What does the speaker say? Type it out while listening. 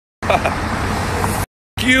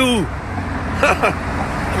You.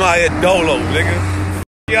 I'm out here dolo, nigga.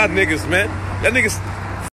 Y'all niggas, man. Y'all niggas.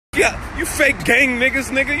 Yeah, you fake gang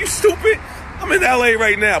niggas, nigga. You stupid. I'm in LA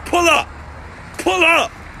right now. Pull up. Pull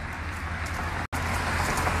up.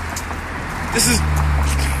 This is.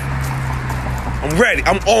 I'm ready.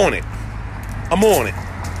 I'm on it. I'm on it.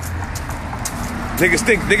 Niggas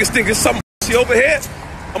think there's something over here.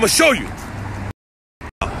 I'm gonna show you.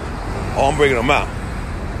 Oh, I'm bringing them out.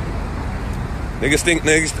 Niggas think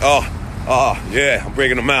niggas. Yeah, I'm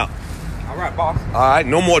bringing them out. All right, boss. All right,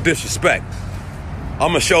 no more disrespect.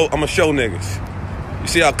 I'm gonna show niggas. You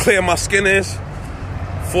see how clear my skin is?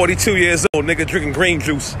 42 years old, nigga drinking green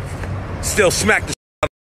juice. Still smack the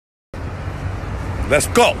shit. Let's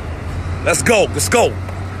go. Let's go. Let's go.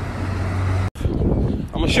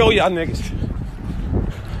 I'm gonna show y'all niggas.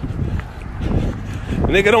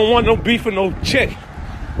 Nigga don't want no beef with no chick.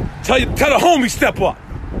 Tell the homie step up.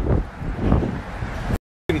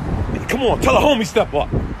 Come on, tell the homie step up.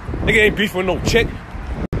 Nigga ain't beef with no chick.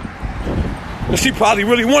 And she probably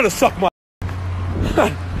really want to suck my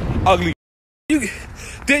ugly.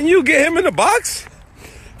 Didn't you get him in the box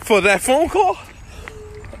for that phone call?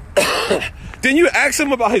 Didn't you ask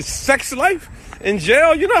him about his sex life in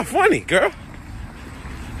jail? You're not funny, girl.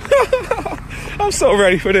 I'm so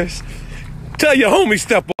ready for this. Tell your homie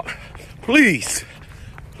step up. Please.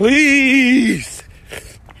 Please.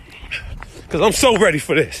 Because I'm so ready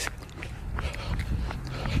for this.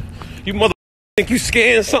 You mother think you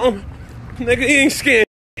scaring something? Nigga, you ain't scared.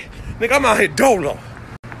 Nigga, I'm out here dolo.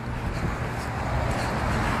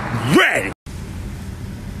 Ready.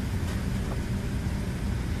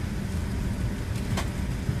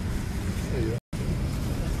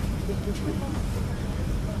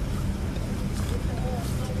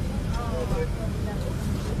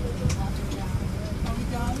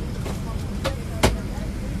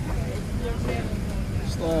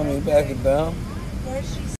 Slow me, back it down. Where's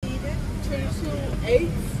she seated? 22-8.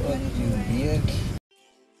 Fuck you, bitch.